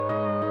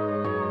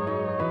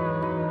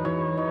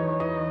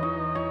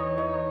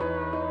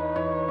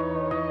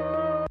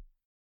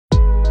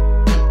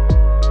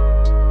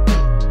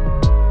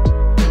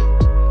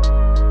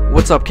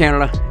What's up,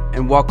 Canada,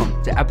 and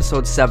welcome to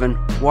episode 7,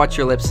 Watch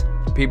Your Lips,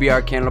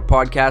 PBR Canada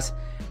podcast.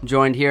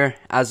 Joined here,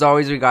 as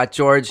always, we got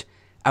George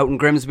out in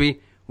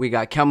Grimsby, we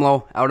got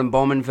Kemlo out in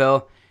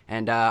Bowmanville,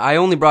 and I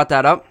only brought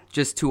that up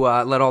just to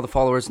let all the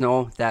followers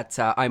know that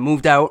I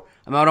moved out.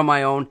 I'm out on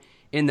my own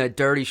in the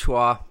dirty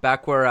schwa,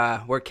 back where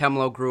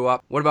Kemlo grew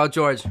up. What about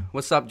George?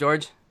 What's up,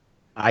 George?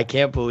 I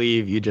can't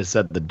believe you just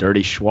said the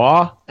dirty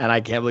schwa, and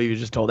I can't believe you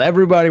just told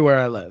everybody where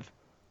I live.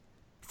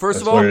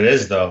 First That's of all, what it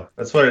is, though.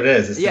 That's what it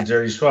is. It's Yeah. the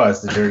dirty schwa.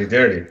 It's the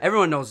dirty.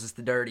 everyone knows it's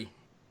the dirty.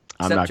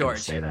 I'm Except not going George.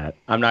 to say that.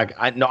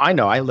 I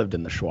know I lived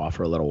in the schwa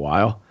for a little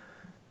while,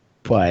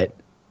 but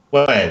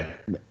When?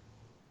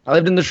 I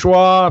lived in the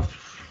schwa.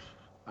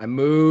 I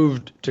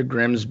moved to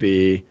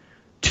Grimsby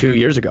 2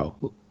 years ago,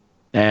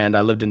 and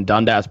I lived in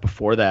Dundas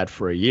before that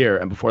for a year,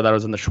 and before that I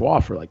was in the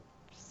schwa for like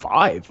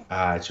 5.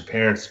 It's your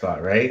parents'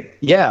 spot, right?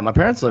 Yeah, my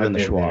parents live in the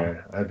been schwa.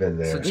 there. I've been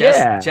So there.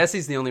 Yeah.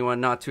 Jesse's the only one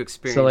not to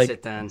experience So like,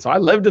 it then. so I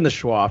lived in the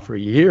schwa for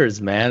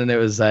years, man, and it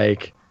was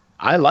like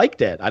I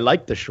liked it. I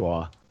liked the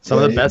schwa. Some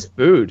of the Yeah. best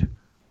food.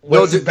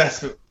 What's the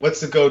best?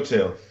 What's the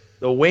go-to?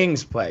 The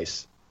wings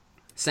place.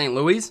 St.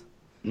 Louis?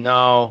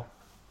 No.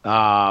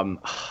 Kemla,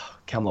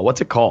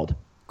 what's it called?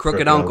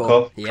 Crooked Crooked Uncle.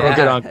 Uncle?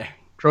 Yeah.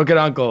 Crooked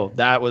Uncle.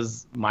 That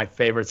was my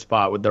favorite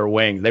spot with their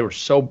wings. They were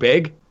so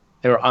big.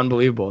 They were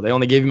unbelievable. They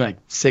only gave me like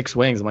 6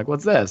 wings. I'm like,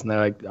 what's this? And they're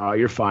like, oh,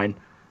 you're fine.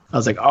 I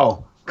was like,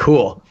 oh,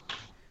 cool.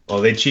 Well,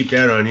 they cheaped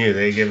out on you.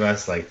 They give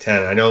us like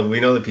 10. We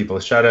know the people.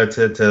 Shout out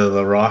to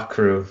the Rock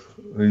crew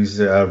who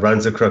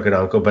runs the Crooked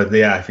Uncle. But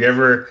yeah, if you're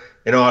ever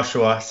in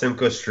Oshawa,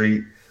 Simcoe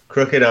Street,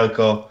 Crooked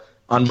Uncle,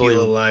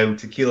 Unbelievable.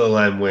 tequila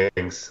lime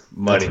wings,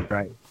 money. That's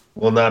right.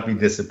 Will not be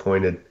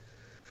disappointed.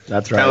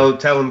 That's right.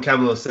 Tell them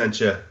Kemlo sent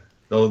you.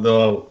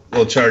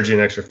 They'll charge you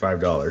an extra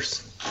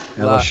 $5.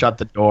 And they'll shut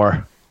the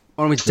door.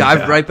 Why don't we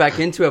dive right back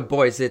into it,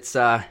 boys?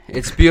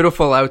 It's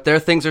beautiful out there.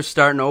 Things are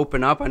starting to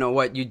open up. I know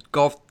you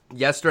golfed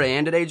yesterday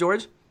and today,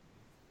 George?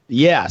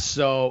 Yeah,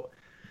 so,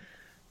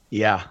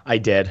 yeah, I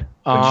did.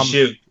 What'd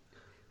you shoot?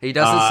 He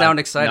doesn't sound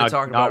excited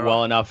talking about Not it.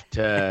 well enough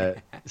to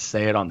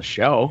say it on the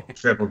show.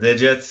 Triple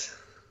digits?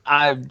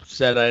 I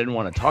said I didn't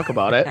want to talk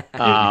about it. You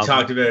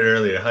talked about it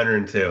earlier,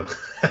 102.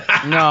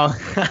 No.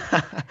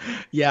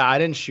 Yeah, I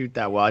didn't shoot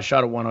that well. I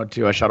shot a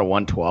 102. I shot a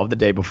 112 the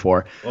day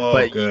before. Oh,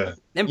 but good.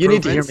 you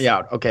need to hear me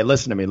out. Okay,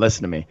 listen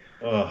to me.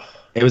 Oh,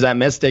 It was at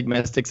Mystic.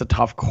 Mystic's a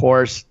tough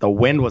course. The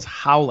wind was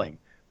howling.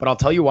 But I'll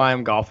tell you why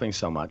I'm golfing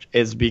so much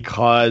is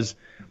because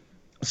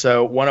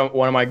one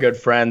of my good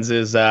friends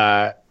is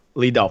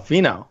Lee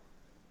Delfino,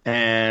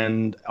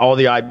 and all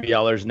the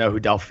IBLers know who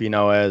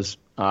Delfino is.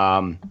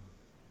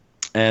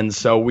 And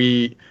so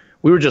we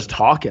were just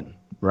talking,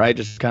 right?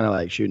 Just kind of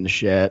like shooting the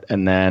shit.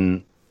 And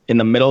then in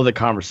the middle of the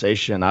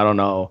conversation, I don't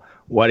know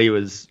what he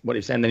was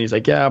saying. Then he's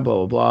like, yeah,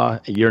 blah, blah, blah.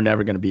 You're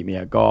never going to beat me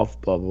at golf,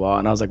 blah, blah, blah.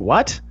 And I was like,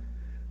 what?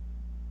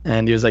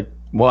 And he was like,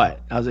 what?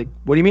 I was like,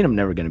 what do you mean I'm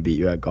never going to beat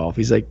you at golf?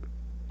 He's like,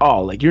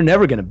 oh, like you're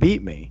never going to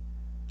beat me.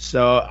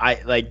 So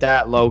I like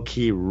that low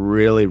key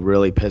really,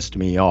 really pissed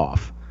me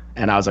off.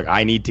 And I was like,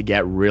 I need to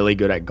get really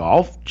good at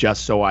golf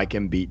just so I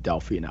can beat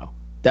Delfino.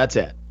 That's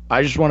it.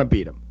 I just want to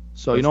beat him.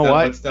 So you know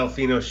what? What's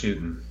Delfino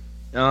shooting?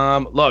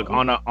 Look,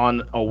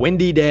 on a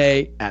windy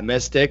day at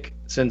Mystic,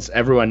 since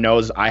everyone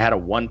knows I had a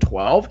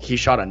 112, he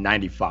shot a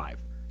 95.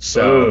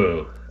 So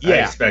Ooh, yeah. I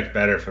expect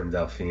better from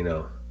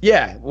Delfino.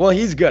 yeah, well,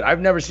 he's good.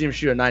 I've never seen him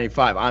shoot a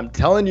 95. I'm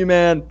telling you,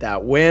 man,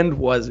 that wind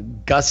was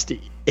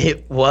gusty.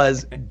 It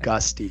was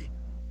gusty.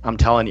 I'm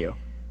telling you.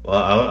 Well,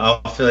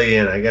 I'll fill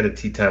you in. I got a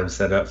tee time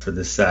set up for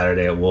this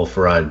Saturday at Wolf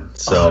Run.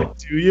 So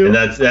do you? And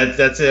that's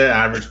an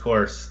average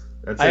course.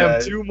 I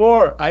have 2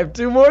 more. I have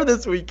 2 more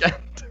this weekend.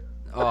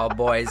 Oh,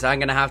 boys, I'm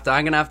gonna have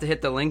to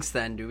hit the links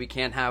then, dude. We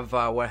can't have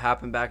what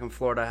happened back in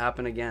Florida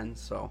happen again.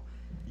 So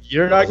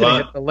You're not going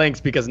to hit the links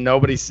because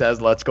nobody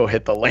says let's go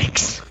hit the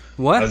links. I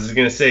what? was just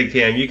gonna say,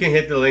 Cam, you can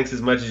hit the links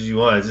as much as you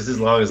want, just as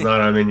long as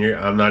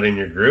I'm not in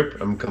your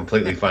group. I'm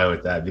completely fine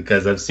with that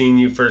because I've seen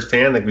you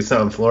firsthand, like we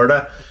saw in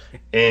Florida,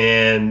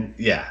 and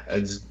yeah,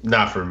 it's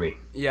not for me.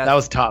 Yeah, That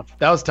was tough.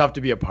 That was tough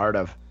to be a part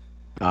of.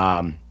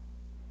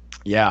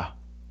 Yeah.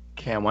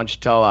 Cam, why don't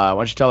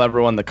you tell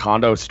everyone the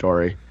condo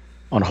story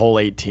on hole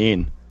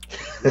 18?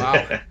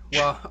 Wow.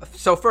 Well,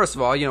 so first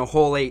of all,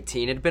 hole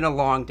 18. It had been a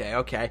long day.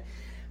 Okay.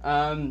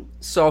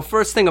 So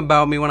first thing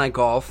about me when I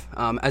golf,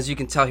 as you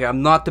can tell here,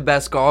 I'm not the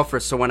best golfer.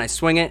 So when I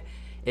swing it,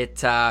 it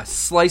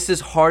slices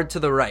hard to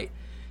the right.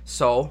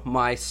 So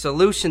my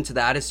solution to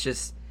that is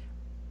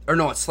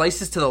it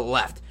slices to the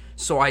left.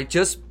 So I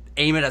just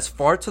aim it as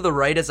far to the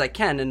right as I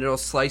can, and it'll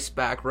slice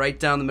back right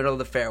down the middle of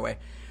the fairway.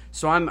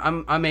 So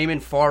I'm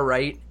aiming far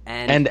right,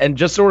 and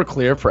just so we're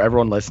clear for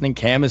everyone listening,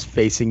 Cam is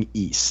facing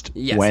east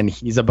when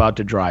he's about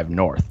to drive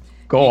north.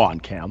 Go on,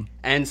 Cam.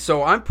 And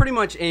so I'm pretty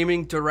much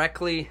aiming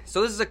directly.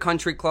 So this is a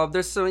country club.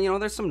 There's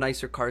some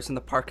nicer cars in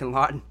the parking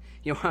lot. And,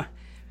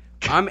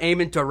 I'm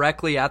aiming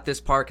directly at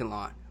this parking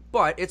lot.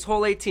 But it's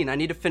hole 18. I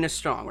need to finish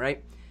strong,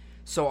 right?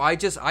 So I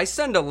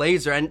send a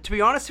laser, and to be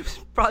honest, it was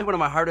probably one of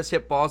my hardest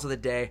hit balls of the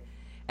day,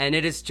 and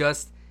it is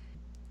just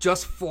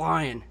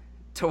flying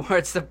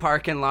towards the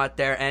parking lot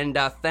there, and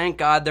thank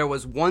God there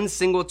was one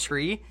single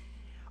tree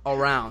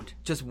around.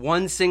 Just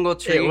one single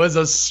tree. It was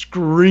a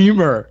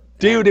screamer.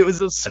 Dude, it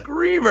was a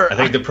screamer. I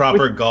think the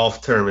proper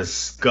golf term is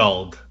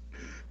sculled.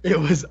 It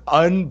was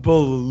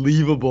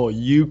unbelievable.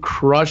 You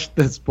crushed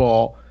this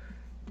ball.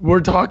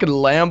 We're talking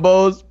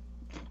Lambos,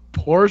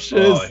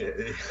 Porsches.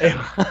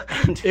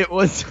 It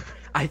was...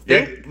 I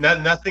think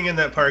nothing in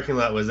that parking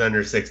lot was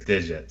under 6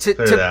 digits. Put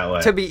it that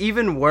way. To be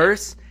even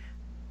worse,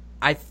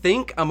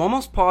 I'm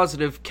almost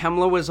positive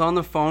Kemla was on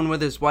the phone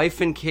with his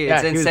wife and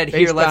kids and said,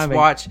 "Here, let's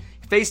watch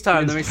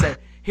FaceTime." Then he said,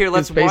 "Here,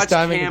 let's watch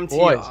Cam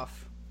tee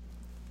off."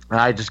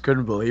 I just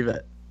couldn't believe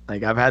it.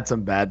 Like, I've had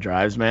some bad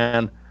drives,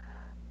 man,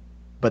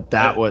 but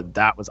that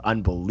was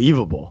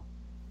unbelievable.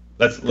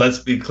 Let's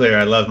be clear.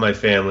 I love my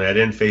family. I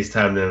didn't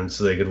FaceTime them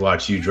so they could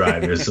watch you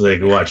drive. It was so they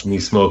could watch me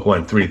smoke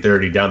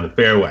 330 down the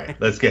fairway.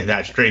 Let's get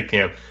that straight,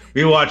 Cam.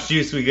 We watched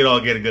you so we could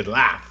all get a good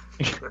laugh.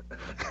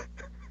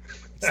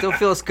 Still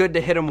feels good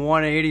to hit him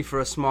 180 for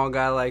a small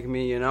guy like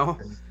me, you know?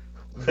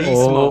 Beast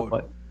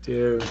mode.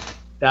 Dude.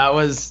 That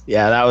was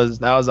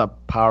a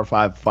Power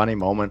 5 funny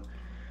moment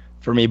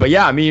for me. But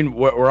yeah, I mean,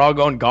 we're all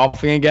going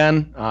golfing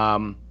again.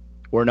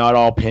 We're not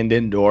all pinned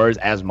indoors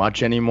as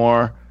much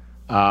anymore.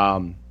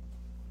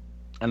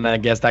 And I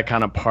guess that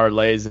kind of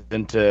parlays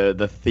into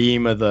the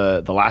theme of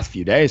the last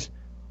few days,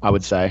 I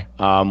would say,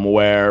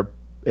 where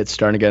it's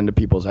starting to get into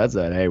people's heads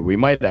that, hey, we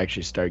might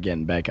actually start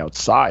getting back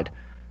outside.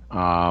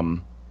 I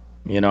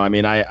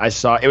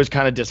saw it was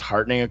kind of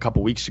disheartening a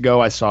couple weeks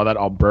ago. I saw that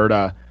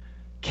Alberta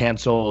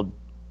canceled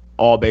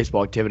all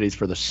baseball activities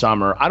for the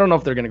summer. I don't know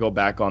if they're going to go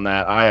back on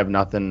that. I have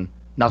nothing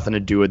to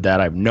do with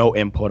that. I have no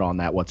input on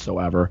that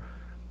whatsoever.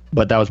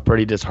 But that was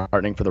pretty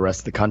disheartening for the rest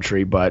of the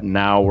country. But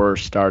now we're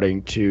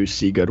starting to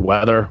see good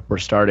weather. We're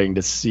starting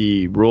to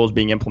see rules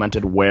being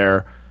implemented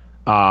where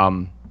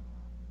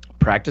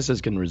practices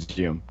can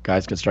resume.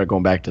 Guys can start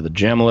going back to the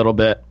gym a little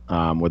bit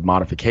with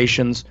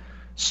modifications.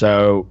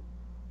 So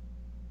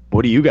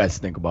what do you guys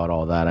think about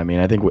all that? I mean,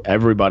 I think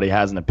everybody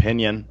has an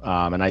opinion.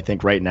 And I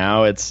think right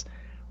now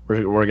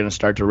we're going to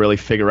start to really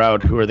figure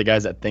out who are the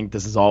guys that think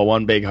this is all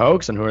one big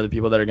hoax and who are the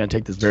people that are going to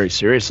take this very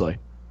seriously.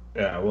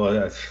 Yeah,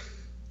 well,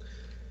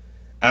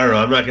 I don't know.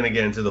 I'm not going to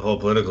get into the whole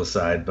political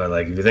side, but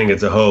like, if you think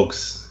it's a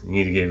hoax, you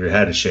need to give your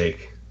head a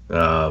shake. We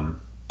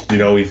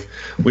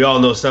all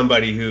know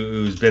somebody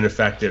who's been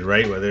affected,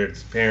 right? Whether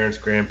it's parents,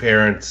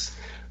 grandparents,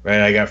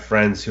 right? I got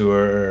friends who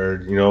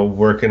are,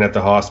 working at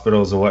the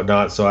hospitals and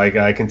whatnot. So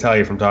I can tell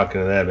you from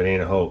talking to them, it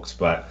ain't a hoax.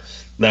 But I'm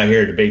not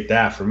here to debate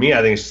that. For me,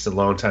 I think it's just a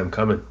long time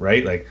coming,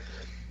 right? Like,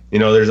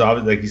 there's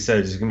obviously, like you said,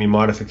 there's going to be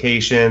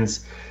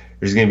modifications.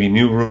 There's going to be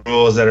new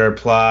rules that are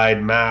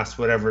applied, masks,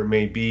 whatever it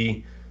may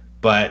be.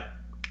 But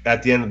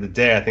at the end of the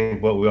day, I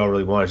think what we all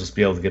really want is just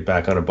be able to get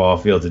back on a ball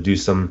field to do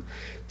some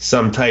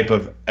type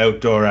of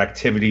outdoor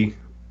activity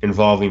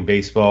involving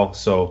baseball.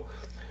 So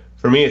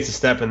for me, it's a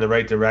step in the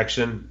right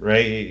direction,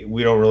 right?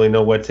 We don't really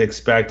know what to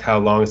expect, how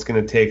long it's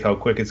going to take, how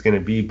quick it's going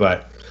to be,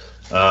 but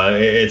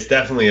it's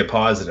definitely a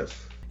positive.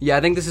 Yeah,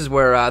 I think this is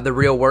where the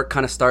real work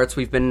kind of starts.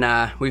 We've been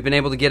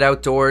able to get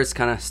outdoors,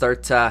 kind of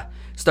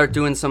start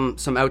doing some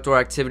outdoor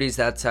activities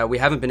that we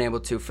haven't been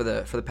able to for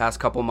the past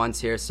couple months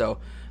here. So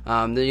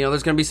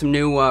there's going to be some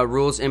new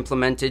rules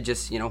implemented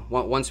just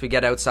once we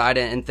get outside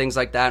and things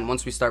like that, and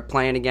once we start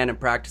playing again and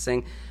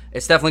practicing,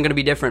 it's definitely going to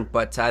be different.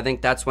 But I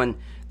think that's when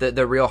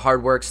the real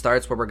hard work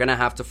starts, where we're going to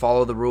have to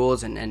follow the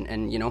rules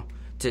and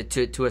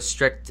to a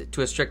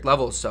strict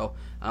level. So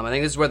I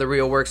think this is where the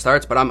real work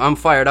starts. But I'm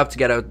fired up to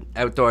get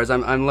outdoors.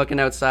 I'm looking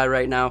outside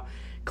right now.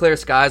 Clear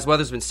skies.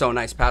 Weather's been so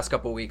nice past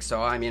couple weeks.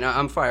 So I mean,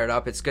 I'm fired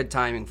up. It's good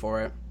timing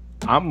for it.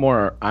 I'm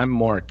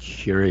more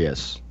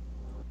curious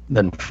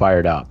than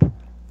fired up.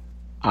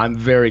 I'm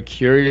very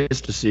curious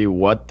to see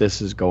what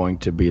this is going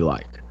to be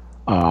like.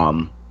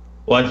 Well,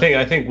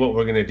 I think what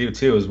we're going to do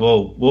too is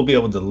we'll be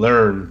able to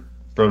learn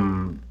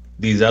from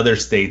these other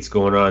states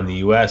going on in the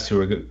U.S.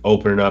 who are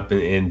opening up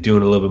and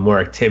doing a little bit more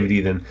activity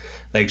than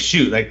I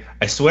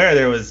swear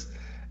there was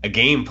a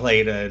game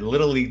played, a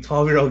Little League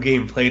 12-year-old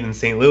game played in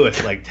St.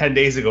 Louis like 10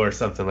 days ago or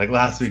something, like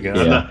last weekend.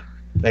 Yeah.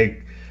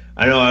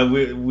 I know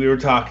we were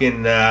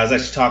talking. I was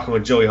actually talking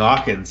with Joey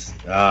Hawkins.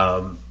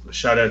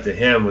 Shout out to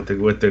him with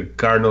the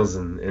Cardinals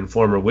and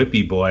former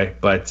Whippy boy.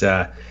 But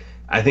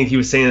I think he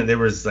was saying that there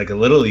was like a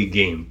Little League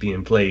game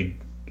being played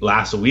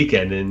last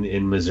weekend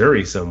in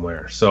Missouri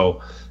somewhere.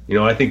 So,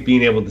 I think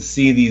being able to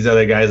see these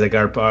other guys, like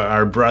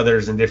our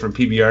brothers in different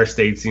PBR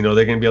states, they're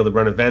going to be able to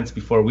run events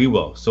before we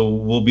will. So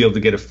we'll be able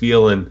to get a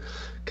feel and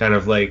kind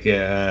of like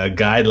a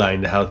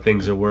guideline to how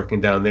things are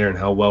working down there and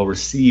how well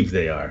received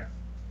they are.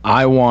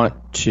 I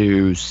want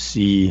to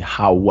see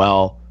how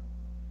well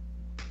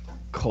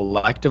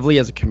collectively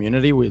as a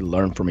community we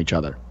learn from each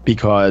other,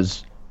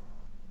 because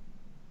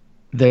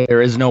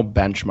there is no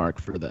benchmark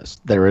for this.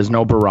 There is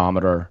no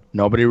barometer.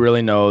 Nobody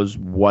really knows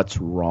what's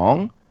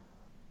wrong,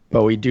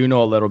 but we do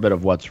know a little bit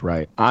of what's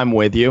right. I'm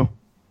with you.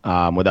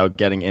 Without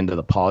getting into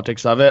the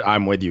politics of it,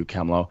 I'm with you,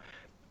 Kemlo.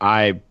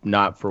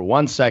 Not for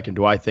 1 second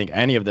do I think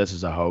any of this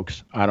is a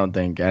hoax. I don't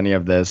think any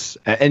of this.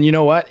 And you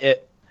know what?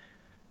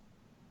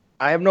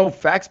 I have no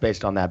facts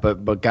based on that,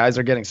 but guys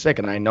are getting sick,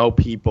 and I know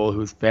people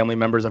whose family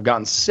members have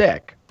gotten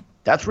sick.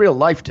 That's real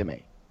life to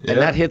me, and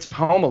that hits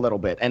home a little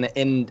bit.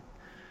 And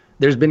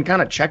there's been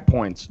kind of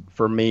checkpoints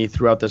for me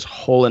throughout this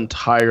whole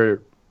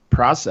entire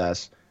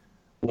process.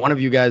 One of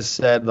you guys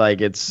said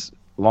like it's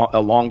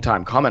a long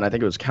time coming. I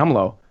think it was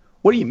Kemlo.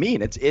 What do you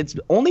mean? It's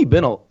only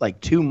been like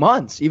 2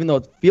 months, even though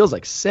it feels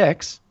like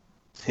 6.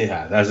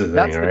 Yeah, that's the thing,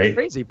 that's right? The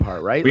crazy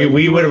part, right?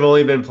 We would have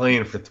only been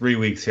playing for 3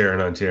 weeks here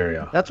in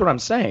Ontario. That's what I'm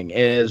saying.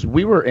 Is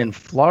we were in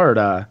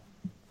Florida.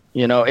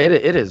 You know, it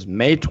is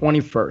May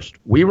 21st.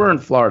 We were in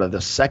Florida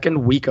the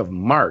second week of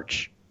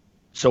March,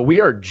 so we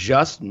are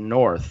just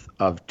north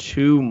of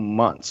 2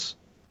 months,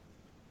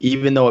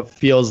 even though it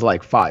feels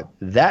like 5.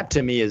 That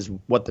to me is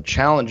what the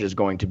challenge is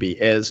going to be.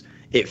 Is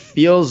it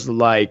feels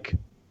like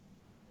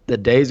the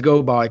days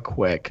go by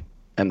quick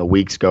and the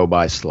weeks go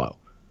by slow.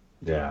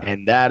 Yeah.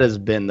 And that has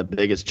been the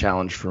biggest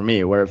challenge for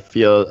me, where it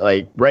feels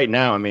like right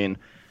now, I mean,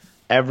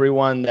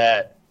 everyone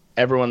that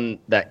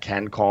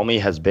can call me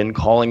has been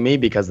calling me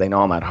because they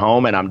know I'm at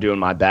home, and I'm doing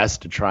my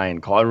best to try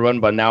and call everyone.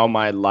 But now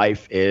my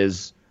life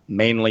is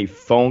mainly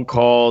phone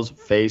calls,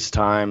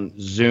 FaceTime,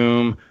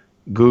 Zoom,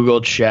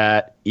 Google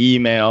Chat,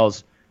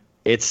 emails.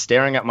 It's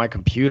staring at my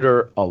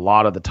computer a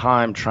lot of the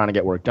time, trying to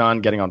get work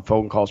done, getting on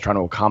phone calls, trying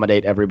to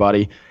accommodate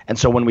everybody. And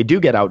so when we do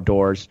get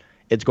outdoors,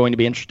 it's going to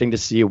be interesting to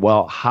see,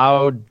 well,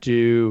 how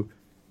do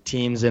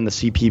teams in the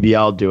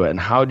CPBL do it? And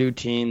how do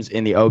teams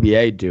in the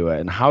OBA do it?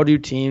 And how do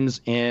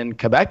teams in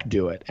Quebec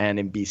do it? And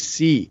in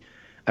BC?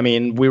 I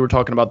mean, we were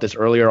talking about this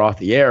earlier off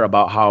the air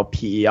about how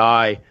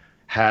PEI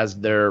has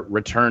their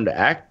return to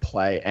act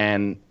play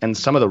and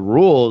some of the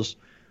rules.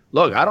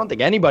 Look, I don't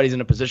think anybody's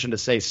in a position to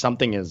say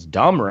something is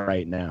dumb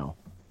right now.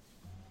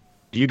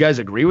 Do you guys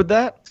agree with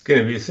that?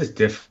 It's just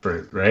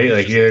different, right?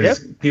 Like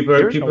people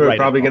are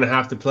probably going to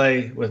have to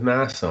play with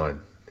masks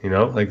on. You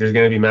know, like there's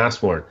going to be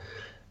masks worn.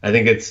 I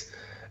think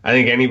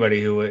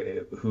anybody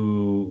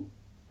who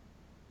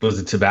was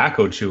a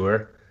tobacco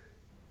chewer,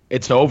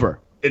 it's over.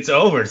 It's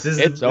over.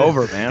 It's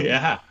over, man.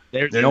 Yeah.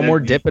 There's no more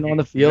dipping on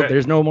the field.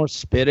 There's no more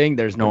spitting.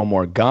 There's no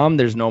more gum.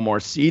 There's no more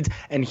seeds.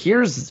 And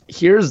here's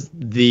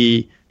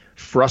the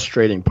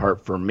frustrating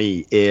part for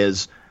me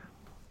is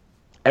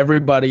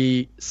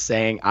everybody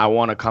saying, I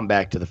want to come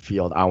back to the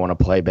field. I want to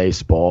play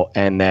baseball.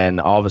 And then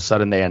all of a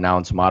sudden they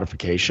announce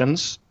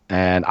modifications.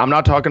 And I'm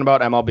not talking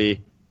about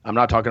MLB. I'm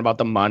not talking about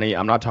the money.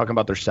 I'm not talking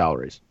about their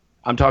salaries.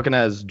 I'm talking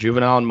as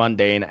juvenile and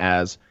mundane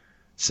as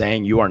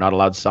saying you are not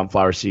allowed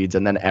sunflower seeds.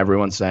 And then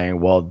everyone saying,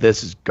 well,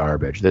 this is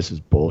garbage. This is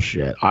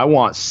bullshit. I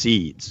want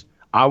seeds.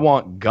 I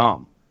want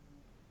gum.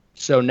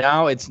 So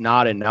now it's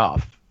not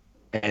enough.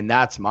 And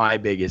that's my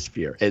biggest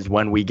fear is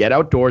when we get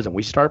outdoors and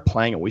we start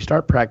playing and we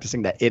start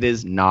practicing that it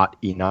is not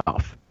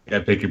enough. You got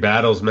to pick your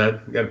battles, man.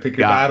 You got to pick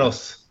your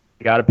battles.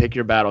 You got to pick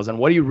your battles. And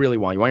what do you really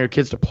want? You want your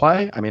kids to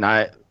play? I mean,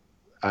 I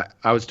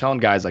was telling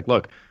guys, like,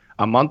 look,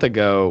 a month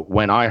ago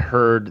when I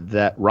heard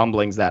that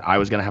rumblings that I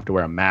was going to have to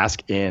wear a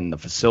mask in the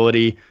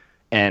facility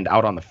and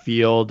out on the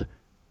field,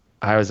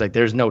 I was like,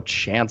 there's no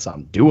chance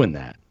I'm doing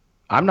that.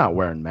 I'm not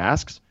wearing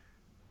masks.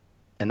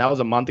 And that was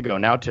a month ago.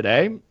 Now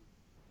today,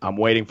 I'm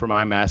waiting for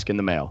my mask in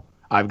the mail.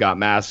 I've got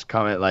masks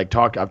coming. I've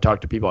talked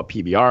to people at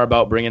PBR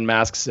about bringing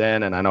masks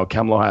in, and I know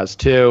Kemlo has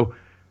too.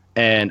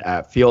 And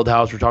at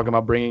Fieldhouse, we're talking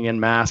about bringing in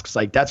masks.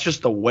 Like, that's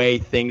just the way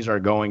things are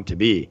going to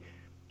be.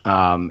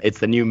 It's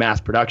the new mass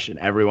production.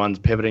 Everyone's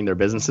pivoting their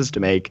businesses to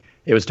make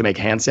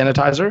hand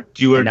sanitizer.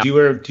 Do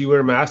you wear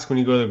a mask when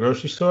you go to the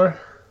grocery store?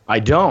 I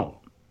don't.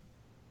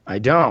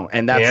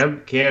 And that's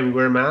Cam, you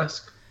wear a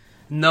mask?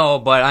 No,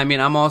 but I mean,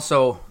 I'm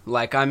also,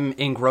 like, I'm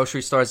in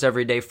grocery stores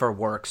every day for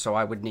work, so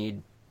I would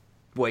need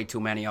way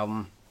too many of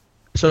them.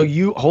 So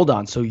hold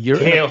on. So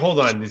you're hold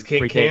on.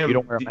 Cam, you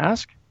don't wear a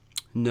mask?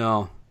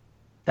 No.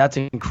 That's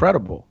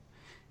incredible.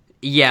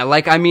 Yeah,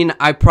 like, I mean,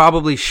 I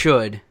probably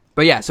should.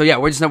 But yeah, so yeah,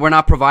 we're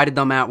not provided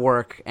them at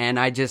work, and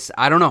I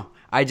don't know.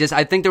 I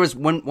think there was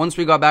once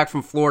we got back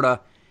from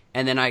Florida,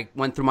 and then I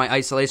went through my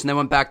isolation, then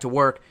went back to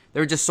work.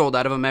 They were just sold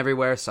out of them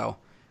everywhere, so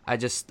I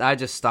just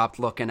stopped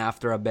looking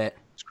after a bit.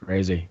 It's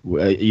crazy.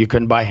 You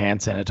couldn't buy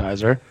hand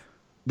sanitizer,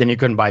 then you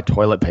couldn't buy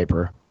toilet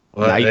paper.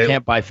 Well, now you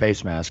can't buy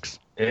face masks.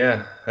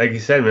 Yeah, like you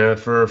said, man.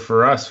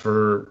 For us,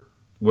 for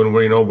when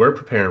we're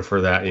preparing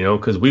for that,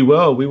 because we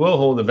will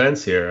hold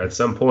events here at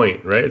some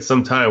point, right? At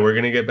some time, we're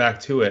gonna get back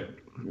to it,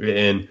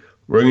 and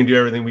we're gonna do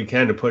everything we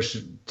can to push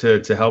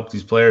to help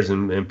these players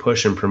and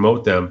push and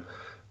promote them.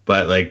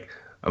 But like,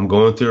 I'm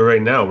going through it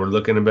right now. We're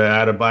looking about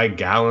how to buy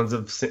gallons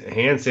of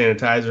hand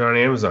sanitizer on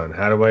Amazon.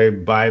 How do I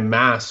buy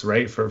masks,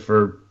 right,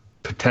 for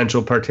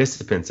potential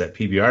participants at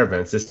PBR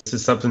events? This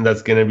is something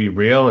that's going to be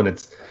real, and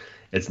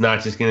it's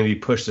not just going to be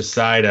pushed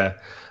aside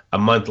a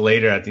month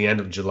later at the end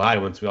of July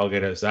once we all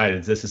get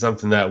outside. This is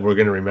something that we're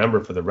going to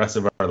remember for the rest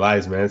of our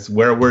lives, man. It's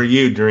where were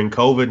you during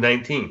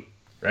COVID-19,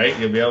 right?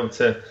 You'll be able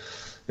to,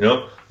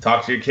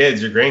 talk to your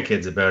kids, your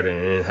grandkids about it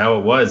and how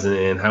it was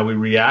and how we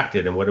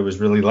reacted and what it was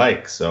really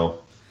like.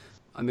 So,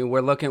 I mean,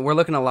 we're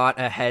looking a lot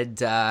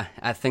ahead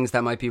at things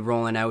that might be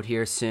rolling out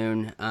here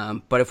soon.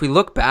 But if we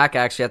look back,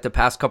 actually, at the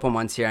past couple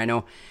months here, I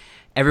know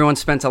everyone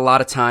spent a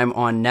lot of time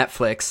on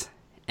Netflix,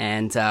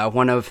 and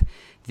one of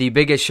the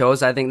biggest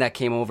shows I think that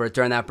came over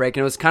during that break,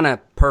 and it was kind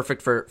of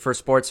perfect for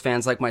sports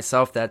fans like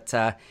myself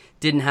that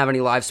didn't have any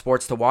live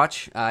sports to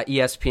watch.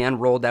 ESPN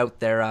rolled out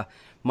their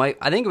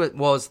I think it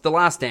was The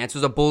Last Dance. It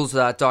was a Bulls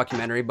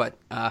documentary, but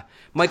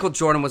Michael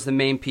Jordan was the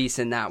main piece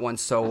in that one.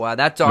 So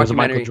that documentary, it was a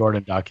Michael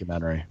Jordan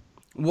documentary.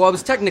 Well, it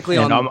was technically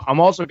on. I'm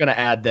also going to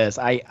add this.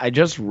 I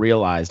just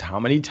realized how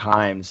many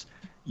times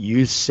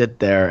you sit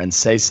there and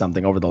say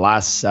something over the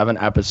last 7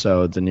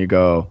 episodes, and you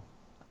go,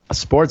 a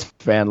sports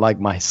fan like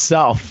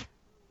myself,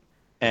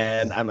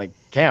 and I'm like,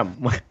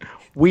 Cam,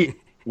 we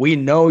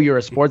know you're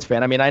a sports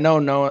fan. I mean, I know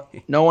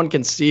no one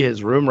can see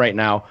his room right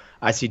now.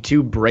 I see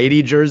 2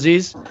 Brady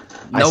jerseys. Nope.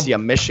 I see a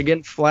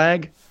Michigan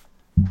flag.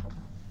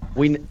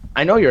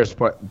 I know you're a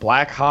sport.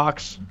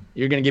 Blackhawks.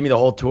 You're gonna give me the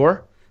whole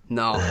tour?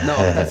 No,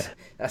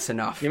 that's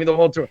enough. Give me the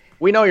whole tour.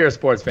 We know you're a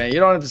sports fan. You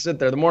don't have to sit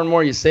there. The more and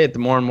more you say it, the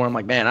more and more I'm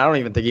like, man, I don't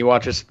even think he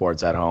watches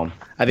sports at home.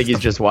 I think he's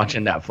just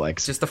watching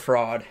Netflix. Just a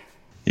fraud.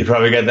 You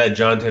probably got that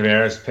John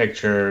Tavares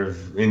picture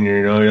in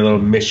your little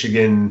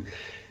Michigan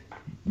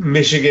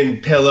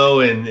pillow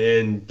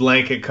and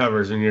blanket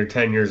covers when you're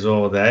 10 years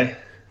old, eh?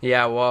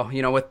 Yeah, well,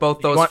 with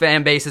both those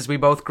fan bases, we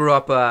both grew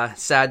up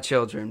sad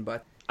children.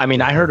 But I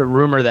mean, I heard a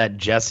rumor that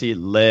Jesse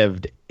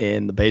lived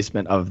in the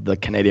basement of the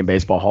Canadian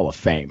Baseball Hall of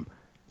Fame.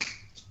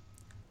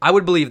 I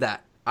would believe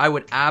that. I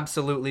would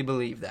absolutely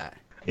believe that.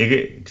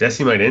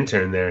 Jesse might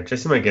intern there.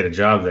 Jesse might get a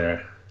job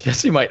there.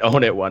 Jesse might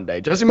own it one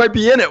day. Jesse might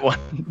be in it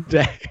one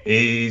day.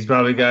 He's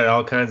probably got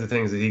all kinds of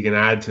things that he can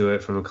add to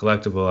it from a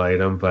collectible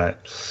item,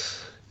 but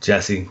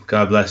Jesse,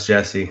 God bless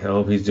Jesse. I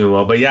hope he's doing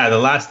well. But yeah, The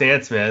Last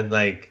Dance, man,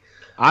 like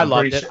I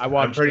loved it.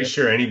 I'm pretty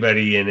sure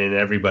anybody and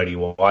everybody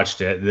watched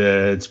it.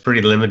 It's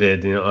pretty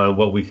limited on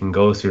what we can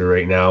go through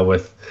right now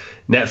with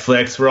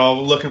Netflix. We're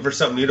all looking for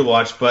something new to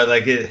watch, but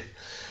like it.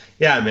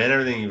 Yeah, man,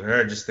 everything you've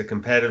heard, just the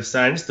competitive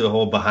side, just the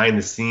whole behind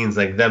the scenes,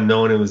 like them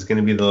knowing it was going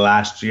to be the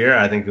last year.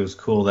 I think it was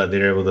cool that they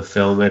were able to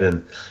film it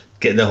and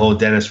get the whole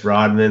Dennis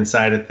Rodman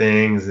side of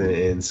things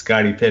and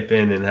Scottie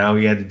Pippen and how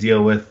he had to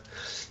deal with,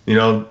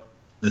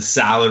 the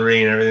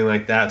salary and everything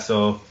like that.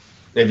 So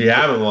if you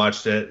haven't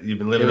watched it, you've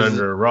been living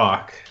under a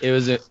rock.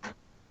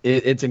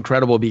 It's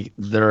incredible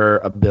their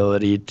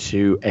ability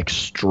to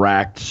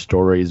extract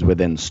stories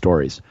within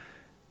stories.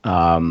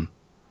 I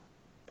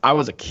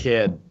was a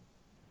kid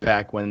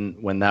back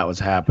when that was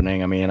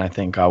happening. I mean, I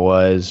think I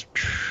was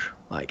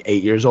like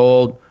 8 years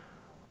old,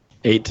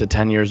 8 to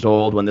 10 years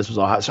old when this was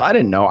all happening. So I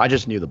didn't know. I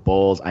just knew the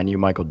Bulls. I knew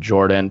Michael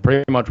Jordan,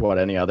 pretty much what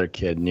any other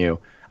kid knew.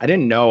 I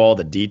didn't know all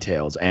the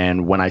details.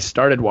 And when I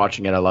started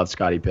watching it, I loved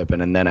Scottie Pippen.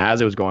 And then as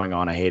it was going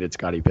on, I hated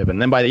Scottie Pippen.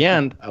 And then by the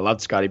end, I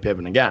loved Scottie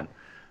Pippen again.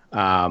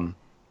 I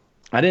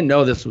didn't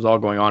know this was all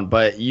going on,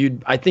 but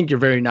I think you're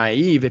very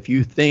naive if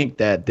you think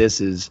that this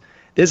is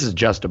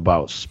just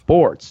about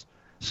sports.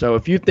 So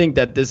if you think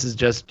that this is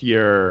just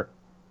your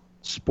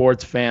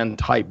sports fan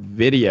type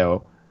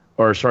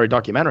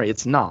documentary,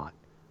 it's not.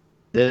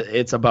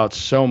 It's about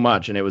so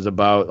much, and it was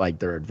about like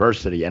their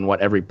adversity and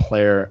what every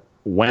player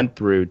went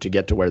through to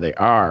get to where they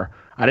are.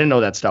 I didn't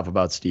know that stuff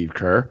about Steve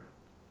Kerr.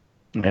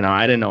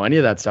 I didn't know any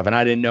of that stuff, and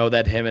I didn't know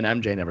that him and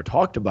MJ never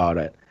talked about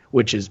it,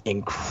 which is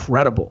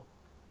incredible.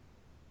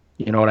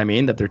 You know what I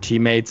mean? That they're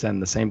teammates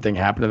and the same thing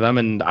happened to them,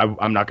 and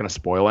I'm not going to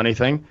spoil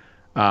anything.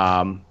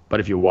 But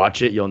if you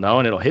watch it, you'll know,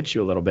 and it'll hit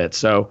you a little bit.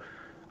 So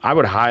I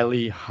would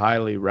highly,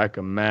 highly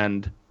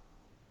recommend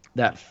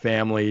that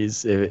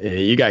families, if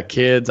you got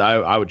kids,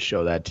 I would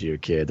show that to your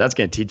kids. That's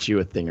going to teach you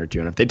a thing or two.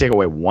 And if they take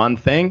away one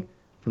thing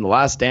from The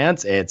Last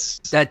Dance, it's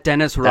that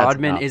Dennis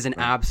Rodman is an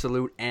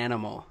absolute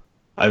animal.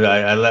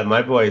 I let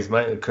my boys,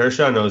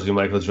 Kershaw knows who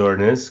Michael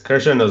Jordan is.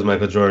 Kershaw knows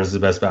Michael Jordan is the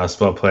best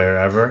basketball player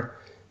ever.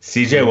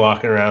 CJ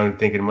walking around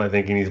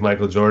thinking he's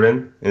Michael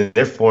Jordan, and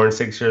they're 4 and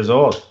 6 years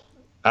old.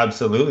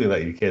 Absolutely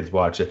let your kids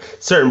watch it.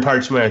 Certain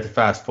parts you might have to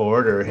fast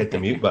forward or hit the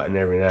mute button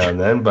every now and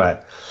then,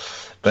 but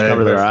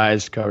cover their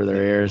eyes, cover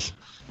their ears.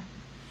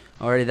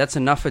 Alrighty, that's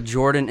enough of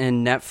Jordan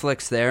and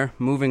Netflix there.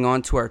 Moving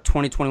on to our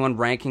 2021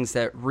 rankings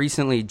that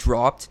recently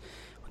dropped.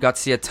 We got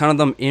to see a ton of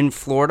them in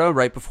Florida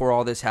right before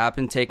all this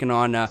happened, taking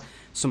on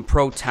some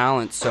pro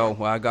talent.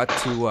 So I got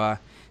to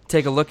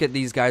take a look at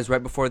these guys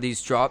right before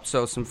these dropped.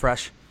 So some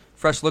fresh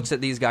looks at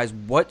these guys.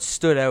 What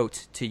stood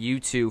out to you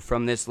two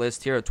from this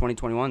list here of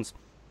 2021s?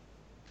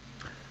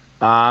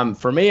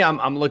 For me,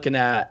 I'm looking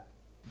at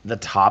the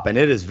top, and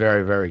it is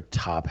very, very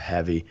top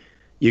heavy.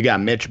 You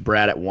got Mitch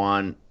Bratt at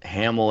 1,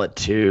 Hamill at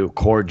 2,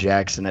 Core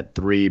Jackson at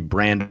 3,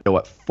 Brando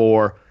at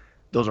 4.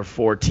 Those are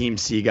 4 Team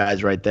C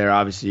guys right there.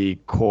 Obviously,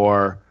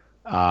 Core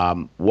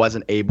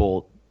wasn't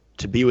able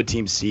to be with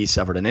Team C,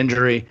 suffered an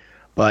injury.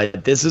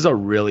 But this is a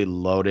really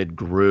loaded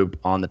group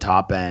on the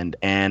top end.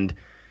 And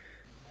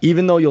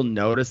even though you'll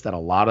notice that a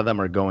lot of them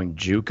are going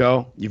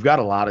JUCO, you've got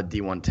a lot of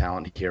D1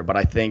 talent here. But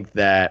I think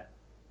that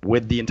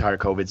with the entire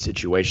COVID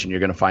situation, you're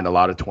going to find a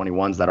lot of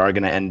 21s that are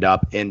going to end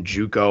up in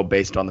JUCO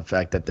based on the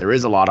fact that there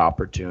is a lot of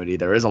opportunity,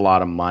 there is a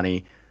lot of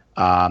money,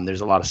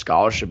 there's a lot of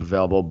scholarship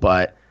available,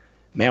 but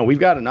Man, we've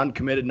got an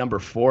uncommitted number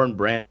 4 in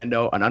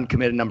Brando, an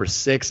uncommitted number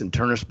 6 in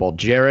Turner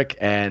Spoljaric,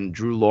 and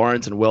Drew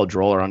Lawrence and Will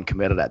Droll are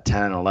uncommitted at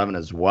 10 and 11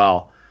 as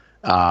well.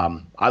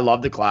 I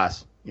love the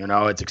class. You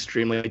know, it's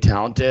extremely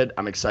talented.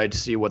 I'm excited to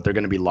see what they're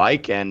going to be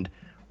like, and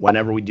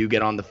whenever we do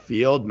get on the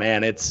field,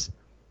 man,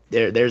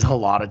 there's a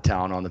lot of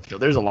talent on the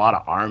field. There's a lot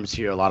of arms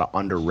here, a lot of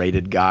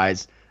underrated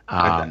guys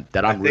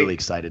that I'm really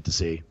excited to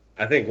see.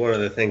 I think one of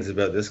the things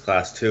about this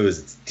class, too, is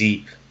it's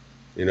deep.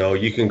 You know,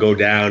 you can go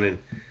down and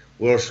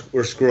we're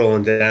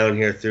scrolling down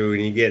here through,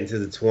 and you get into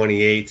the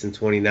 28s and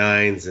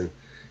 29s, and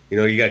you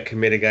know you got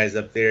committed guys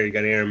up there. You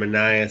got Aaron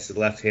Manias, the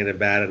left-handed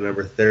bat at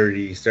number 30.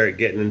 You start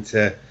getting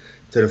into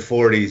the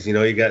 40s. You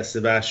know, you got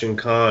Sebastian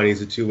Kahn.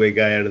 He's a two-way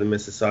guy out of the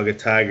Mississauga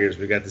Tigers.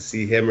 We got to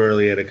see him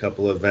early at a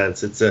couple of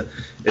events. It's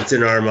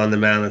an arm on the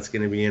mound that's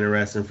going to be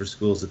interesting for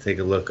schools to take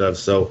a look of.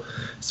 So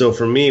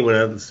for me, when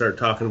I start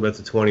talking about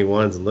the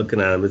 21s and looking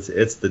at them,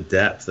 it's the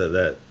depth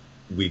that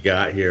we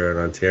got here in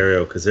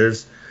Ontario, because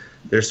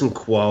there's some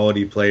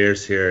quality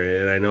players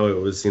here, and I know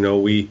it was, you know,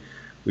 we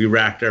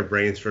racked our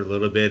brains for a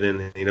little bit,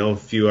 and you know, a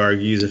few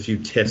argues, a few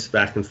tiffs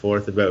back and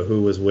forth about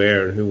who was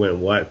where and who went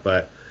what,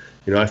 but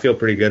you know, I feel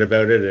pretty good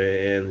about it,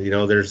 and you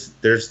know,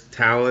 there's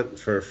talent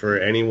for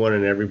anyone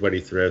and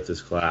everybody throughout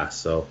this class,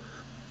 so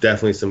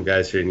definitely some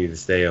guys here need to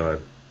stay on.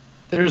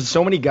 There's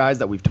so many guys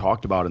that we've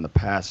talked about in the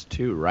past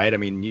too, right? I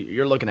mean,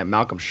 you're looking at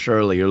Malcolm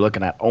Shirley, you're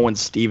looking at Owen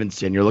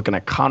Stevenson, you're looking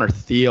at Connor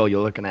Thiel,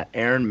 you're looking at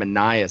Aaron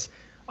Manias.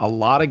 A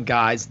lot of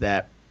guys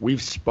that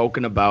we've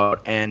spoken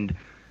about, and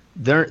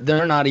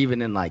they're not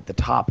even in like the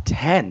top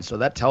 10. So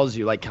that tells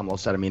you, like Kemlo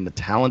said, I mean, the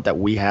talent that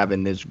we have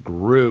in this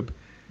group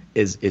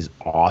is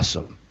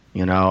awesome.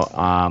 You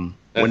know,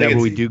 whenever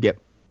we do get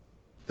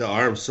the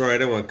arm. Sorry, I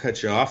don't want to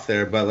cut you off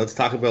there, but let's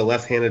talk about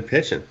left-handed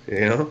pitching.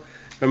 You know,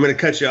 if I'm going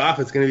to cut you off,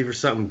 it's going to be for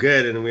something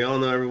good, and we all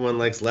know everyone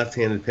likes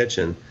left-handed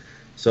pitching.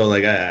 So,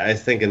 like, I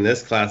think in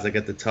this class, like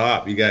at the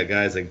top, you got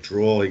guys like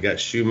Droll, you got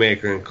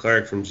Shoemaker and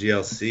Clark from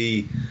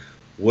GLC,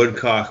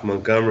 Woodcock,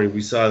 Montgomery,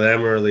 we saw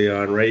them early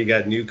on, right? You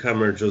got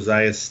newcomer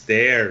Josiah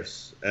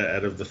Stairs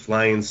out of the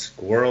Flying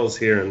Squirrels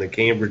here in the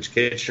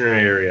Cambridge-Kitchener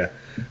area.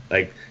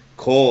 Like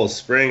Cole,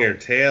 Springer,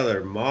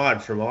 Taylor,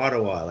 Maud from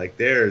Ottawa. Like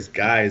there's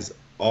guys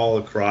all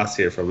across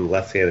here from the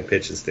left-handed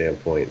pitching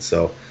standpoint.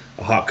 So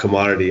a hot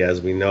commodity,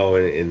 as we know,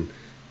 in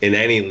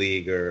any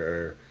league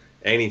or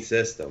any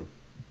system.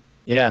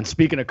 Yeah, and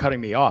speaking of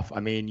cutting me off,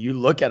 I mean, you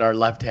look at our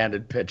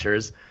left-handed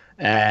pitchers,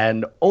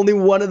 and only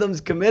one of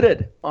them's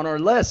committed on our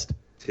list.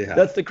 Yeah.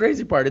 That's the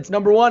crazy part. It's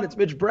number 1. It's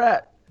Mitch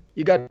Bratt.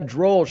 You got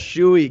Droll,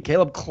 Shuey,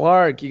 Caleb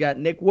Clark. You got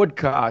Nick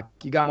Woodcock.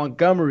 You got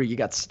Montgomery. You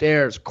got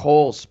Stairs,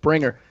 Cole,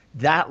 Springer.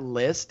 That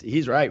list,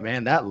 he's right,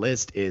 man. That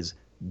list is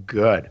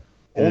good.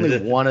 Only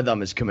one of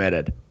them is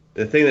committed.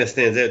 The thing that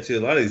stands out, too,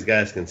 a lot of these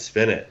guys can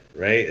spin it,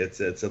 right? It's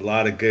a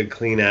lot of good,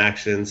 clean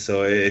action.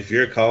 So if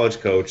you're a college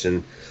coach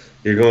and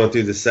you're going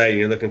through the site and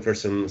you're looking for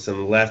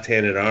some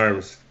left-handed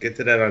arms, get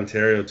to that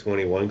Ontario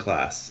 21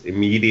 class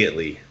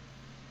immediately.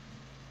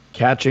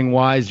 Catching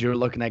wise, you're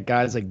looking at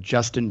guys like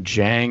Justin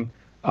Jang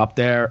up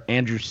there,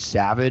 Andrew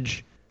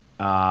Savage,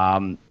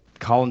 Colin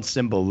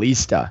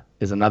Cymbalista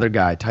is another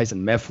guy,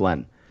 Tyson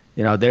Mifflin.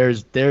 You know,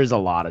 there's a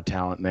lot of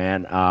talent,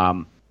 man.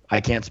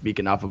 I can't speak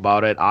enough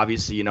about it.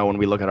 Obviously, you know, when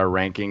we look at our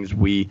rankings,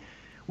 we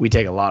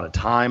take a lot of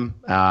time,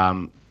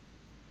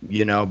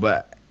 you know,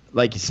 but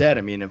like you said,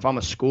 I mean, if I'm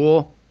a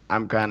school,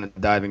 I'm kind of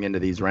diving into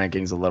these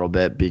rankings a little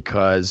bit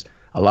because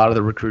a lot of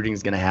the recruiting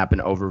is going to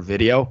happen over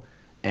video.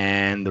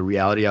 And the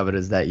reality of it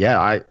is that,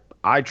 yeah,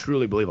 I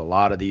truly believe a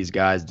lot of these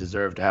guys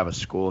deserve to have a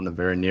school in the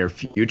very near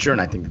future,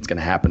 and I think it's going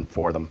to happen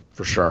for them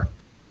for sure.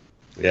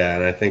 Yeah,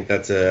 and I think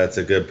that's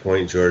a good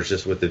point, George,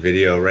 just with the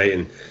video, right?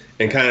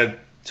 And kind of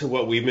to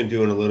what we've been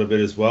doing a little bit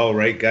as well,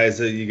 right, guys?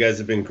 You guys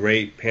have been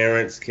great.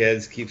 Parents,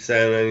 kids, keep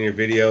sending in your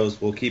videos.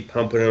 We'll keep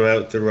pumping them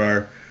out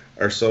through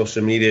our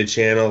social media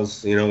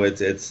channels. You know,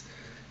 it's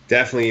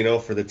definitely, you know,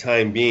 for the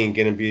time being,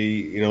 going to be,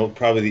 you know,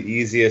 probably the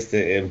easiest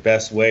and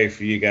best way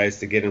for you guys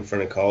to get in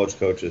front of college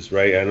coaches,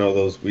 right? I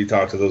know we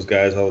talk to those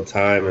guys all the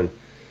time, and,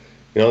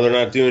 you know, they're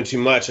not doing too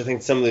much. I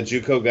think some of the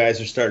JUCO guys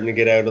are starting to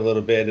get out a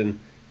little bit, and,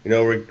 you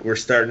know, we're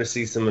starting to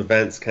see some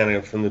events kind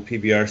of from the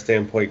PBR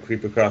standpoint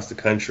creep across the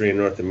country in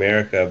North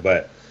America.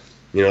 But,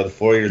 you know, the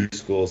 4-year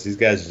schools, these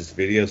guys are just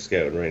video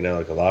scouting right now,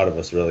 like a lot of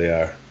us really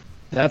are.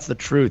 That's the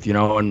truth, you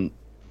know, and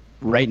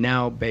right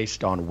now,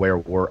 based on where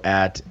we're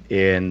at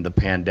in the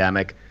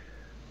pandemic,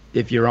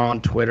 if you're on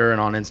Twitter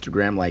and on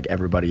Instagram like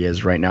everybody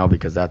is right now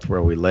because that's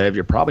where we live,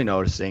 you're probably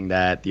noticing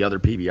that the other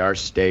PBR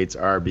states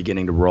are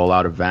beginning to roll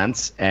out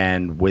events.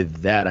 And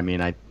with that, I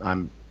mean,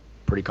 I'm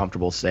pretty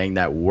comfortable saying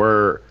that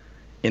we're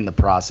in the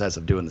process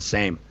of doing the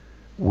same.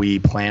 We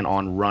plan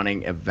on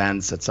running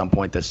events at some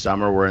point this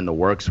summer. We're in the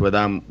works with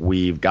them.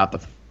 We've got the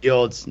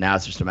fields. Now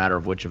it's just a matter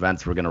of which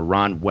events we're going to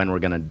run, when we're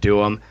going to do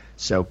them.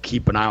 So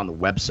keep an eye on the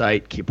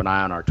website, keep an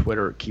eye on our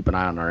Twitter, keep an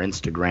eye on our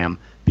Instagram,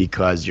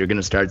 because you're going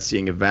to start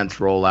seeing events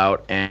roll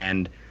out.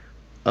 And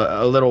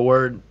a little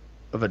word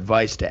of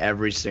advice to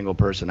every single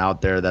person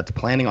out there that's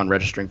planning on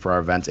registering for our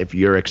events. If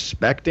you're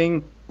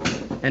expecting,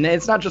 and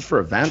it's not just for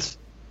events,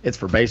 it's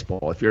for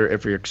baseball. If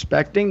you're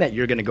expecting that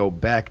you're going to go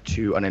back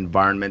to an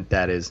environment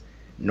that is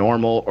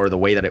normal or the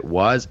way that it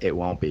was, it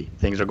won't be.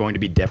 Things are going to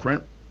be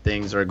different.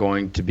 Things are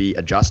going to be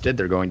adjusted.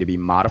 They're going to be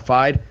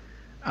modified.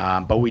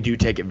 But we do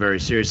take it very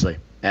seriously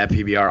at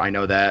PBR. I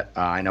know that.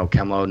 I know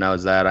Kemlo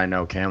knows that. I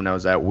know Cam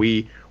knows that.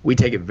 We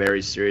take it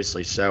very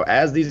seriously. So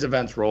as these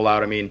events roll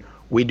out, I mean,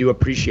 we do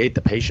appreciate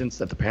the patience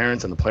that the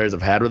parents and the players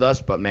have had with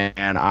us. But, man,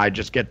 I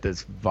just get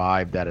this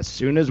vibe that as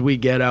soon as we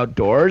get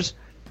outdoors,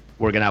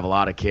 we're going to have a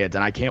lot of kids.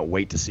 And I can't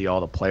wait to see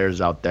all the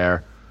players out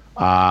there.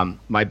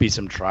 Might be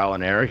some trial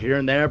and error here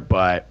and there,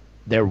 but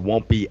there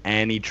won't be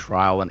any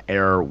trial and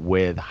error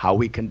with how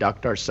we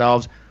conduct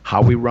ourselves,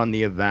 how we run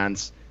the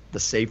events, the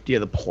safety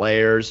of the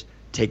players,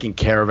 taking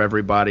care of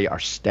everybody, our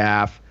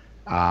staff.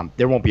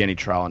 There won't be any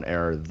trial and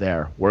error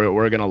there.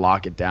 We're going to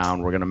lock it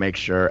down. We're going to make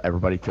sure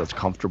everybody feels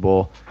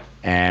comfortable.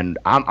 And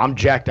I'm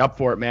jacked up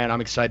for it, man.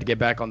 I'm excited to get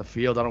back on the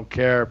field. I don't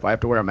care if I have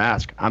to wear a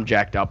mask. I'm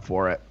jacked up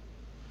for it.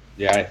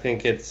 Yeah, I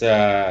think it's,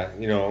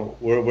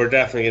 we're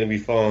definitely going to be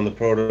following the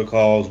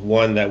protocols,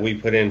 one, that we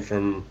put in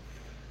from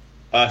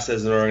us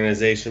as an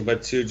organization,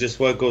 but two, just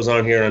what goes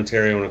on here in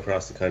Ontario and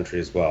across the country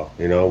as well.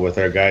 With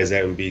our guys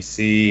out in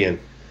BC and,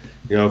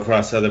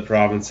 across other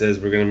provinces,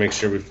 we're going to make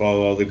sure we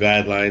follow all the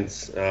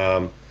guidelines.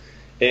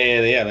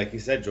 And, yeah, like you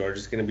said, George,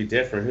 it's going to be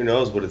different. Who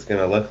knows what it's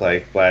going to look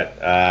like, but,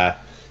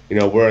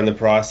 we're in the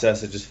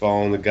process of just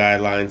following the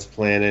guidelines,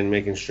 planning,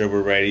 making sure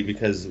we're ready,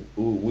 because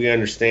we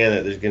understand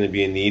that there's going to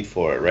be a need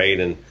for it, right?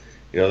 And,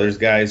 there's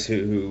guys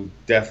who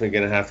definitely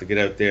going to have to get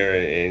out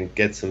there and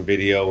get some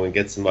video and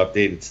get some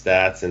updated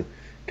stats, and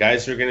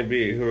guys who are going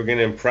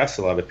to impress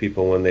a lot of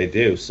people when they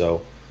do.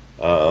 So,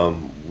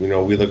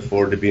 we look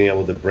forward to being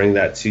able to bring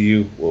that to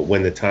you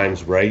when the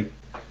time's right.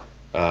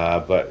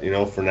 But,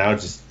 for now,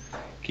 just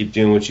keep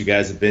doing what you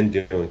guys have been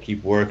doing.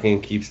 Keep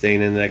working, keep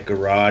staying in that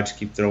garage,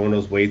 keep throwing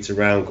those weights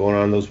around, going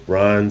on those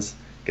runs,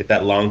 get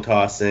that long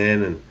toss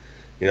in, and,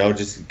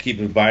 just keep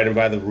abiding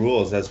by the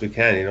rules as we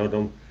can.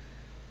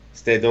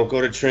 Don't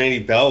go to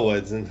Trinity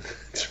Bellwoods in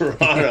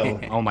Toronto.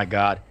 Oh, my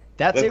God.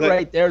 That's it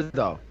right there,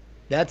 though.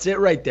 That's it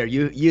right there.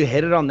 You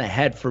hit it on the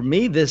head. For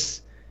me,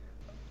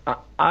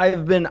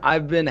 I've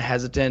been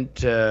hesitant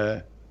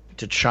to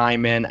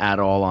chime in at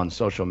all on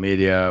social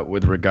media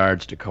with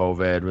regards to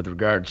COVID, with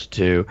regards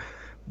to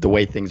the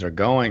way things are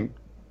going.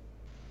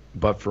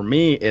 But for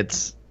me,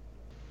 it's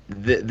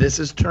this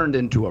has turned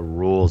into a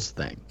rules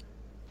thing,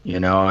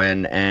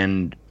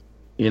 and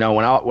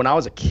when I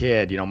was a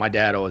kid, my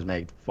dad always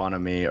made fun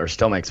of me, or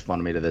still makes fun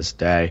of me to this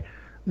day,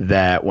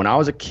 that when I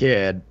was a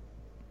kid,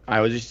 I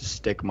always used to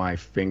stick my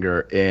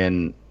finger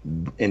in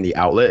the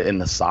outlet, in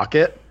the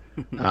socket,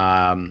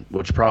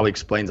 which probably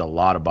explains a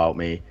lot about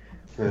me.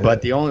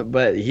 But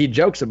he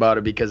jokes about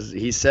it because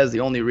he says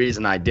the only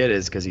reason I did it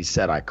is because he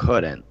said I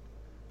couldn't.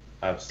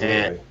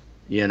 Absolutely.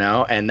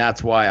 And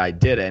that's why I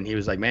did it. And he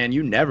was like, man,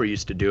 you never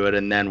used to do it.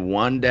 And then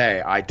one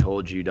day I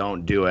told you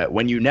don't do it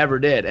when you never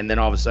did. And then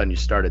all of a sudden you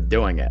started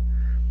doing it.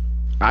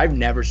 I've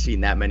never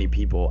seen that many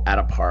people at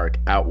a park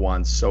at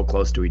once so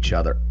close to each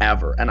other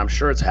ever. And I'm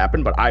sure it's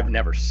happened, but I've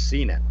never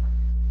seen it.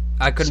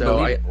 I couldn't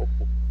believe it.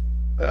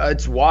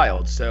 It's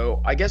wild.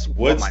 So I guess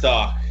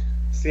Woodstock.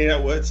 Seeing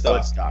at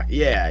Woodstock.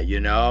 Yeah,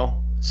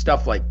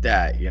 stuff like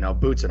that,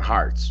 Boots and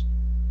Hearts.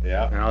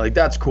 Yeah.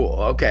 That's cool.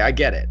 Okay, I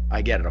get it.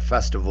 A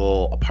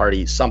festival, a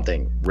party,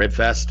 something.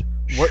 Ribfest,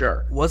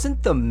 sure.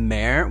 Wasn't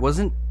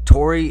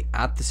Tori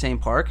at the same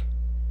park?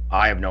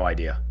 I have no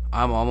idea.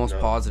 I'm almost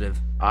positive.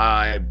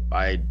 I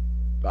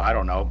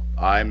don't know.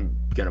 I'm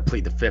going to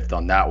plead the fifth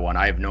on that one.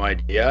 I have no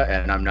idea,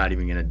 and I'm not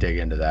even going to dig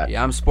into that.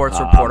 Yeah, I'm sports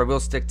reporter. We'll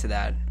stick to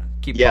that.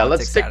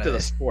 Let's stick to the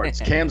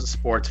sports. Cam's a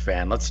sports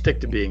fan. Let's stick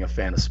to being a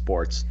fan of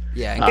sports.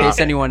 Yeah, in case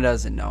anyone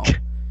doesn't know.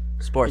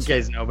 Sports. In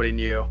case nobody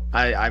knew.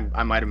 I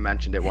might have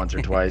mentioned it once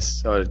or twice.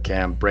 So did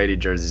Cam. Brady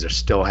jerseys are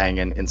still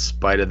hanging in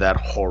spite of that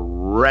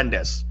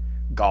horrendous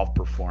golf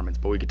performance.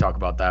 But we could talk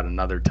about that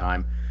another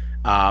time.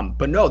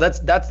 But no, that's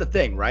the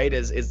thing, right?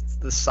 Is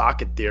the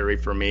socket theory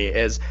for me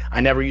is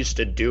I never used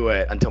to do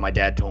it until my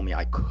dad told me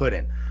I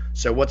couldn't.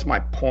 So what's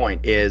my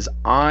point is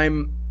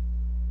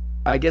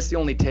I guess the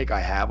only take I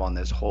have on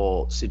this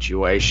whole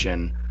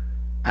situation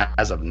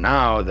as of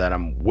now that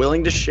I'm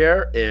willing to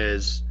share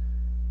is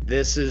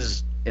this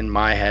is in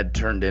my head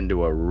turned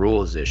into a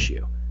rules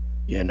issue.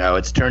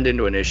 It's turned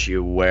into an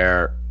issue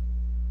where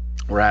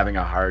we're having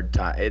a hard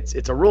time.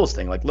 It's a rules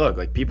thing.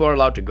 Look, people are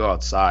allowed to go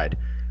outside.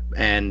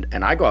 And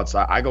I go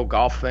outside. I go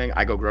golfing.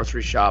 I go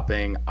grocery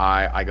shopping.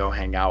 I go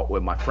hang out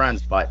with my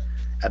friends. But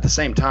at the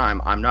same time,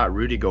 I'm not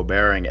Rudy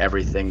Goberting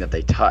everything that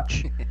they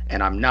touch.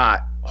 And I'm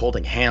not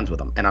holding hands with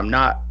them. And I'm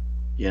not,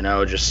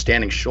 just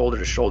standing shoulder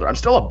to shoulder. I'm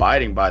still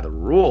abiding by the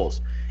rules.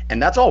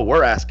 And that's all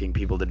we're asking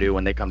people to do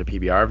when they come to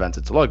PBR events.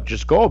 It's, look,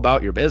 just go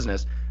about your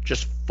business.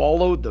 Just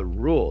follow the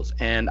rules.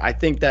 And I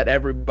think that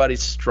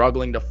everybody's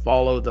struggling to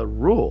follow the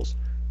rules.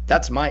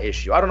 That's my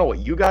issue. I don't know what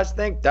you guys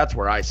think. That's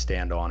where I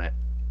stand on it.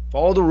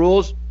 Follow the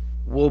rules.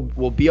 We'll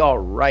be all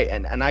right.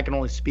 And I can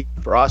only speak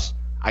for us.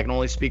 I can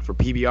only speak for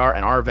PBR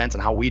and our events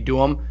and how we do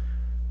them.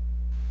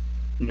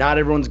 not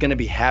everyone's going to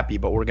be happy,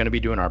 but we're going to be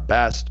doing our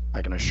best.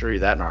 I can assure you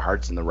that, and our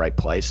heart's in the right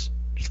place.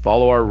 Just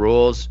follow our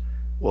rules.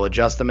 We'll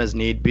adjust them as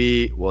need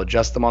be. We'll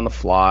adjust them on the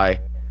fly.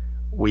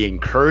 We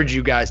encourage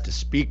you guys to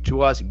speak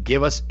to us,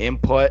 give us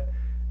input.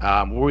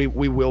 We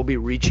will be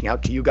reaching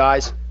out to you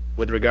guys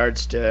with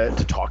regards to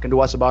talking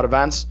to us about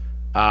events.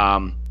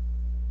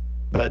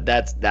 But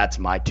that's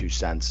my 2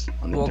 cents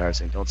on the entire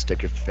thing. Don't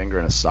stick your finger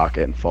in a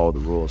socket and follow the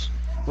rules.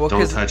 Well,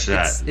 don't touch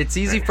that. It's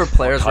easy for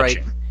players,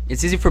 right?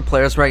 It's easy for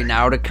players right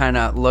now to kind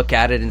of look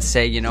at it and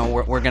say, you know,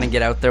 we're going to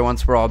get out there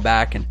once we're all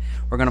back and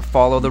we're going to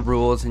follow the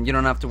rules and you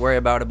don't have to worry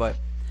about it. But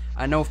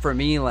I know for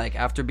me, like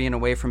after being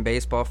away from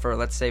baseball for,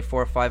 let's say,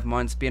 4 or 5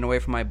 months, being away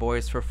from my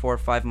boys for 4 or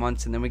 5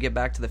 months, and then we get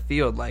back to the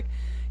field, like,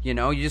 you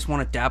know, you just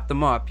want to dap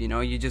them up. You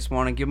know, you just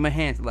want to give them a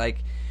hand.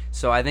 Like,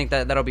 so I think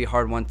that'll be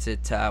hard once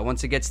it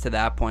gets to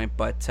that point.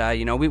 But,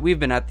 you know, we've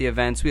been at the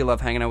events. We love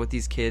hanging out with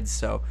these kids.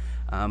 So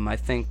I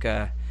think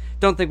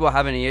don't think we'll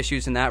have any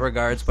issues in that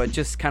regards, but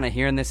just kind of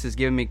hearing this is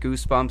giving me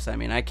goosebumps. I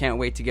mean, I can't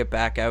wait to get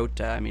back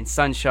out. I mean,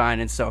 sunshine,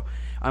 and so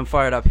I'm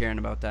fired up hearing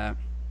about that.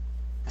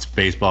 It's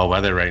baseball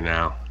weather right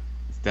now.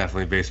 It's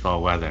definitely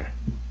baseball weather.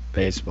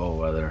 Baseball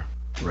weather.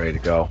 Ready to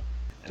go.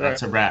 And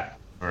that's a wrap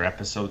for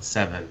episode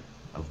 7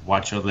 of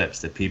Watch Your Lips,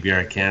 the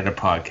PBR Canada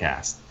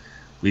podcast.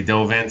 We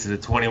dove into the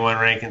 21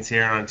 rankings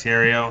here in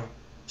Ontario,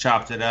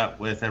 chopped it up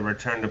with a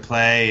return to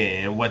play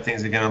and what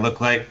things are going to look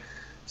like.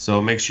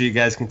 So make sure you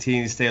guys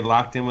continue to stay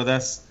locked in with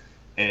us.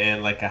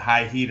 And like a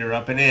high heater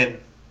up and in,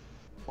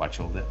 watch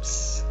your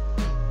lips.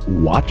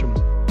 Watch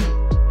them.